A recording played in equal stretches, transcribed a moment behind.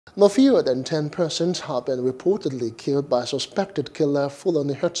No fewer than 10 persons have been reportedly killed by suspected killer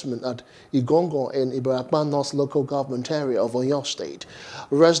Fulani herdsmen at Igangan in Ibarapa North local government area of Oyo State.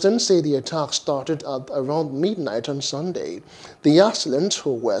 Residents say the attack started at around midnight on Sunday. The assailants,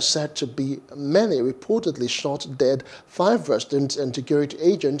 who were said to be many, reportedly shot dead 5 residents and security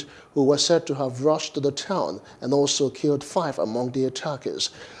agents who were said to have rushed to the town, and also killed 5 among the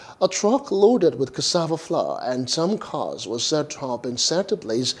attackers. A truck loaded with cassava flour and some cars was said to have been set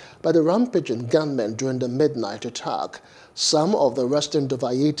ablaze by the rampaging gunmen during the midnight attack. Some of the residents of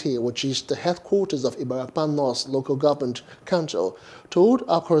Ayete, which is the headquarters of Ibarapa North Local Government Council, told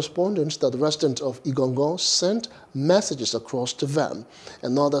our correspondents that the residents of Igangan sent messages across to them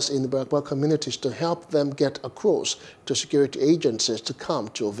and others in Ibarapa communities to help them get across to security agencies to come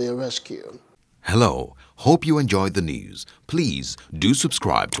to their rescue. Hello, hope you enjoyed the news. Please do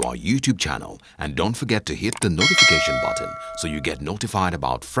subscribe to our YouTube channel and don't forget to hit the notification button so you get notified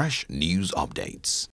about fresh news updates.